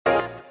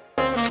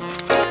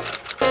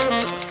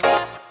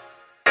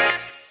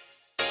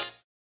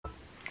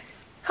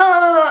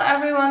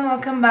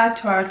welcome back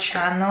to our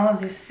channel.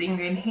 This is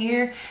Ingrid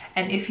here,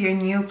 and if you're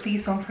new,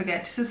 please don't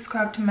forget to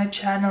subscribe to my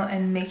channel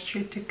and make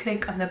sure to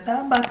click on the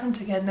bell button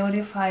to get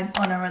notified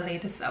on our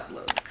latest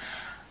uploads.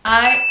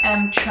 I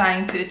am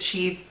trying to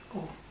achieve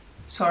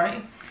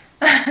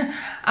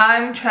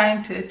I'm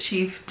trying to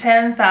achieve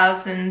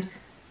 10,000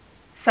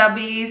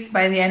 subbies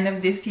by the end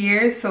of this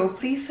year, so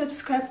please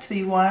subscribe to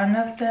be one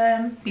of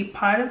them, be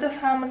part of the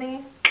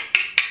family.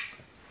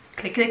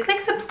 Click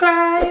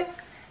subscribe.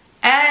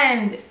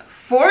 And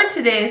for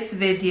today's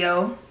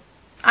video,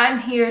 I'm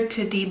here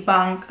to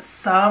debunk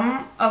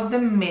some of the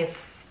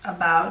myths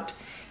about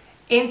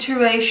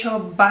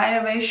interracial,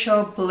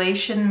 biracial,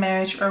 BLASIAN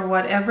marriage, or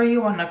whatever you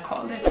want to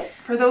call it.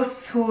 For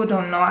those who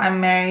don't know, I'm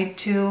married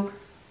to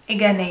a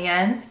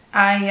Ghanaian.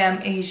 I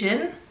am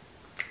Asian,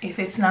 if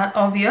it's not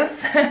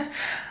obvious.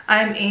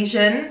 I'm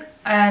Asian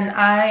and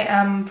I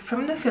am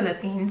from the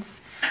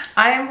Philippines.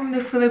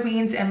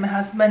 And my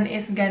husband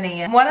is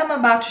Ghanaian. What I'm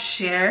about to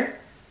share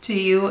to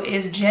you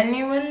is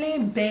genuinely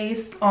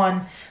based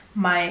on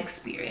my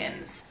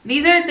experience.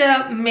 These are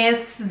the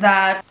myths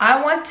that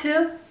I want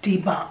to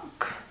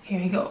debunk.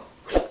 Here we go.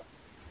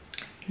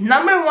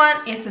 Number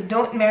one is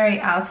don't marry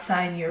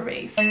outside your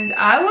race. And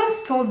I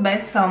was told by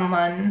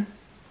someone,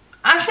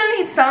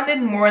 actually it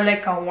sounded more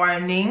like a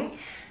warning,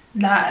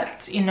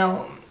 that, you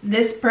know,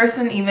 this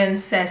person even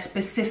said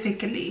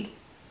specifically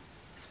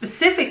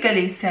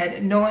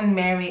said, don't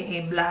marry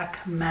a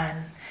black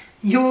man.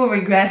 You will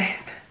regret it.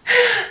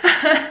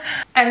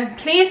 And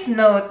please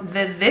note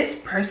that this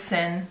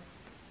person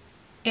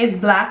is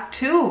black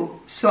too.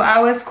 So I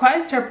was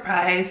quite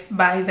surprised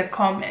by the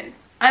comment.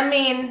 I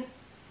mean,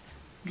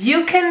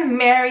 you can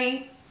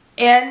marry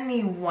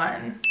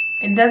anyone.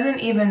 It doesn't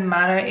even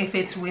matter if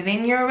it's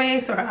within your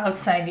race or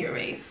outside your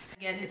race.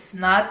 Again, it's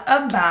not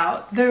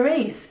about the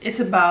race. It's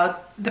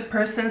about the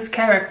person's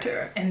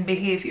character and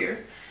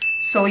behavior.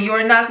 So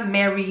you're not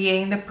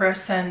marrying the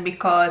person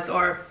because,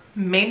 or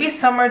maybe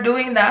some are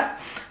doing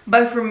that,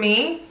 but for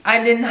me,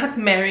 I did not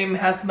marry my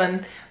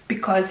husband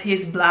because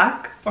he's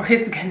black or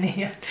he's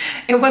Ghanaian.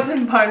 It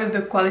wasn't part of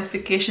the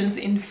qualifications.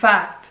 In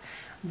fact,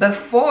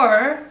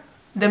 before,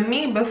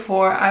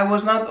 I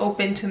was not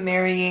open to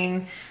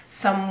marrying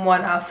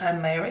someone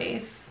outside my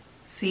race.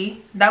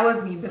 See, that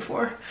was me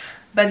before.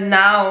 But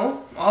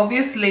now,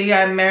 obviously,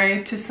 I'm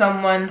married to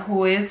someone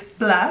who is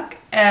black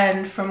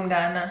and from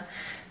Ghana,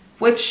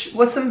 which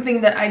was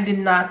something that I did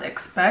not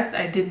expect.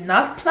 I did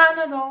not plan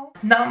at all.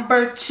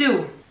 Number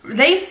two,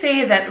 they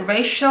say that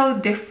racial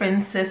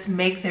differences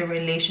make the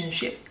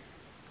relationship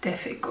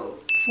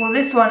difficult. Well,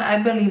 this one, I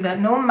believe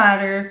that no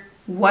matter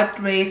what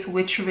race,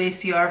 which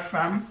race you are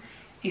from,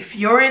 if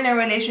you're in a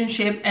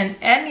relationship, and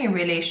any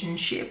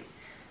relationship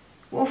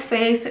will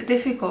face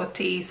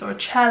difficulties or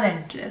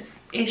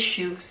challenges,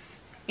 issues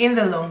in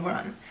the long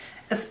run,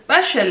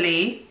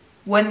 especially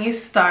when you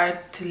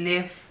start to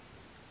live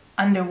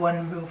under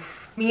one roof.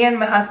 Me and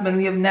my husband,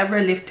 we have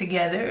never lived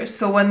together.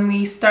 So when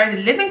we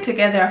started living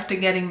together after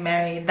getting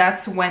married,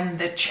 that's when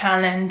the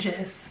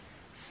challenges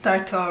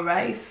start to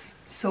arise.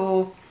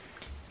 So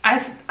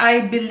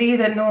I believe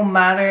that no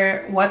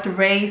matter what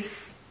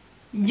race,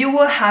 you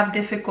will have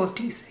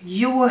difficulties,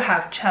 you will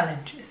have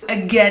challenges.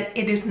 Again,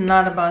 it is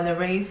not about the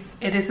race,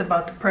 it is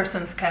about the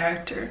person's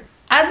character.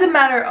 As a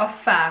matter of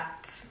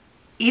fact,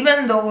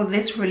 even though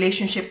this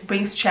relationship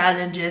brings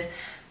challenges,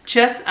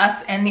 just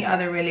as any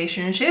other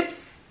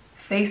relationships,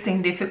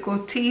 facing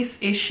difficulties,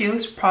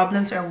 issues,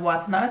 problems, or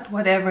whatnot,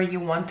 whatever you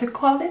want to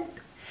call it,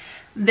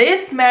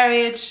 this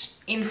marriage,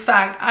 in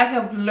fact, I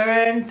have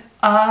learned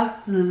a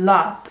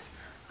lot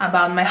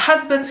about my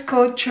husband's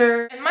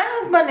culture, and my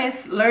husband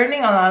is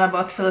learning a lot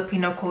about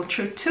Filipino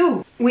culture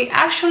too. We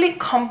actually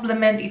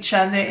complement each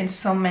other in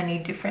so many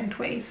different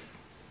ways.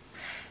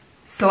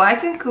 So I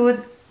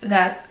conclude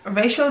that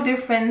racial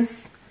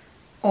difference,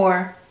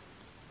 or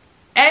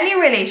any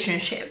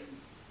relationship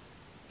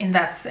in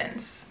that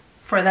sense,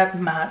 for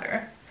that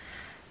matter,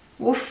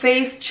 will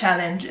face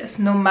challenges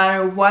no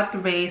matter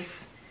what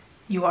race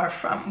you are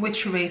from,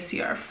 which race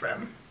you are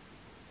from.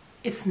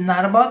 It's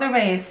not about the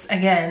race.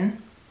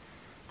 Again,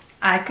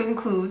 I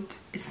conclude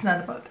it's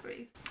not about the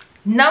race.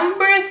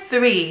 Number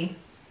three,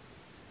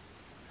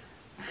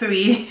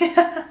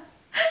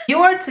 you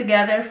are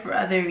together for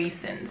other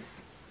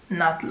reasons,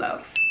 not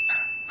love.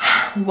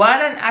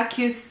 What an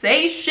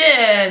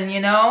accusation, you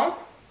know?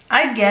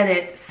 I get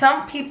it.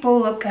 Some people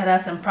look at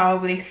us and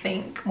probably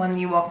think when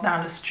we walk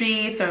down the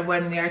streets, or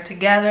when we are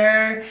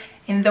together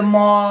in the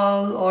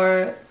mall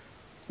or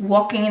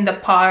walking in the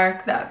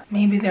park, that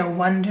maybe they're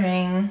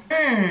wondering,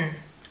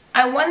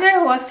 I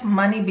wonder what's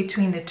money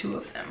between the two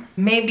of them.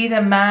 Maybe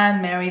the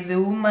man married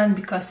the woman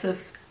because of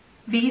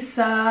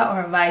visa,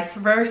 or vice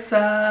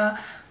versa,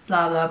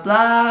 blah blah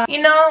blah.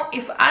 You know,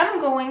 if I'm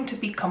going to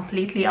be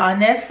completely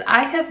honest,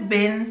 I have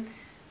been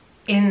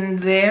in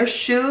their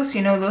shoes,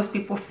 you know, those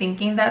people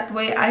thinking that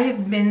way. I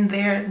have been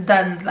there,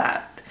 done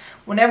that.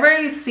 Whenever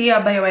you see a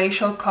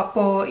biracial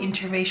couple,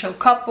 interracial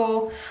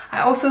couple,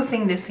 I also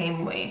think the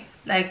same way.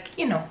 Like,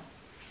 you know,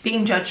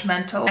 being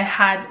judgmental. I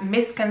had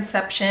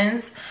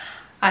misconceptions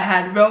I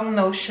had wrong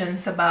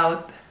notions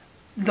about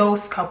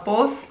those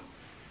couples,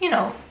 you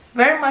know,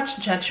 very much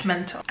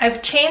judgmental.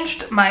 I've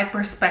changed my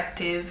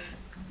perspective,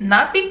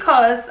 not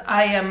because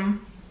I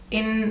am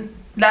in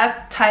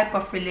that type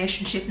of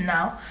relationship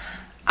now.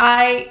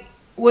 I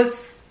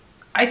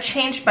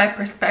changed my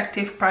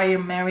perspective prior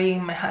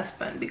marrying my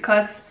husband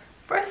because,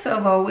 first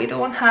of all, we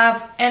don't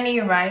have any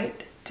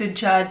right to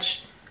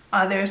judge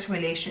others'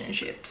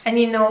 relationships. And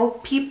you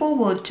know, people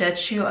will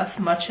judge you as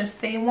much as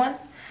they want,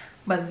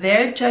 but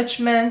their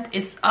judgment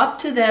is up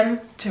to them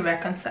to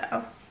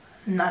reconcile,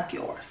 not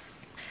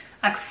yours.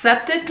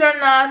 Accept it or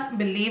not,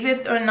 believe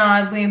it or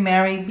not, we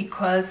marry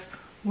because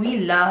we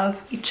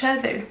love each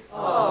other.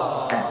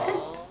 Aww. That's it.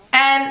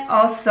 And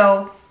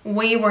also,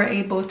 we were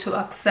able to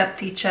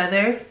accept each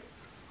other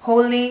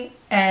wholly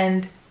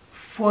and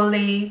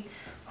fully,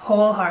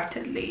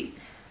 wholeheartedly.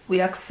 We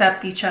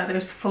accept each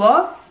other's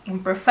flaws,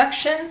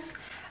 imperfections,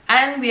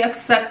 and we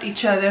accept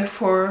each other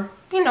for,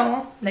 you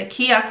know, like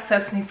he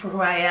accepts me for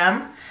who I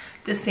am,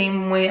 the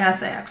same way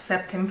as I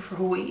accept him for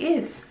who he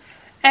is.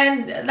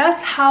 And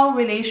that's how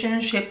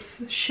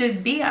relationships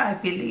should be, I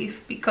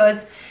believe,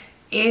 because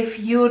if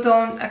you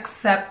don't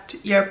accept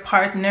your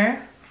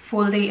partner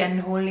fully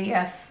and wholly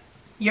as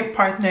your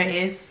partner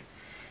is,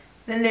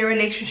 then the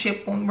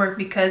relationship won't work,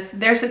 because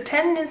there's a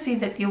tendency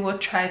that you will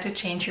try to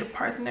change your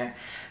partner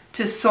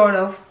to sort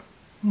of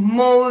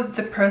mold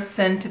the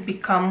person to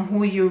become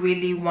who you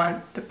really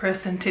want the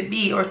person to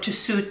be, or to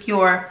suit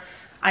your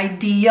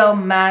ideal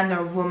man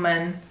or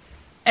woman,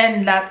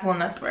 and that will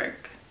not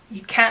work.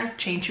 You can't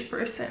change a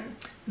person.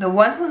 The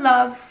one who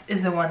loves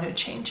is the one who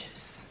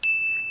changes.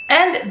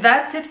 And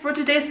that's it for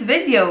today's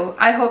video.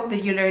 I hope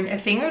that you learned a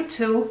thing or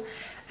two,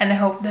 and I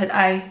hope that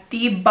I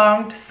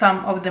debunked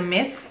some of the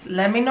myths.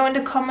 Let me know in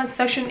the comment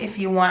section if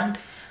you want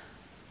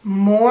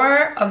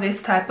more of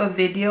this type of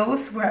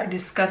videos where I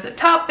discuss a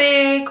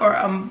topic or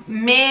a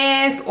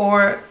myth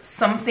or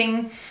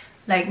something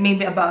like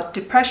maybe about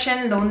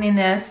depression,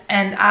 loneliness,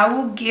 and I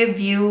will give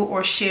you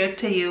or share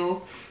to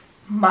you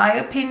my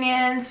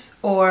opinions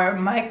or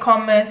my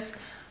comments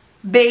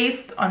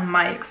based on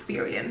my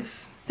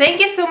experience.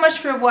 Thank you so much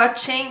for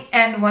watching,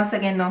 and once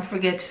again, don't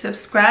forget to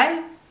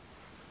subscribe.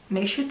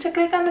 Make sure to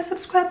click on the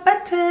subscribe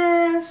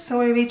button so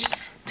we reach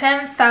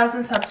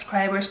 10,000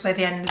 subscribers by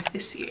the end of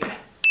this year.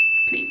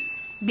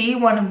 Please be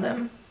one of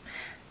them.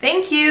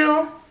 Thank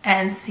you,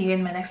 and see you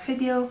in my next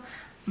video.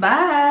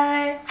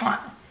 Bye.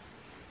 Mwah.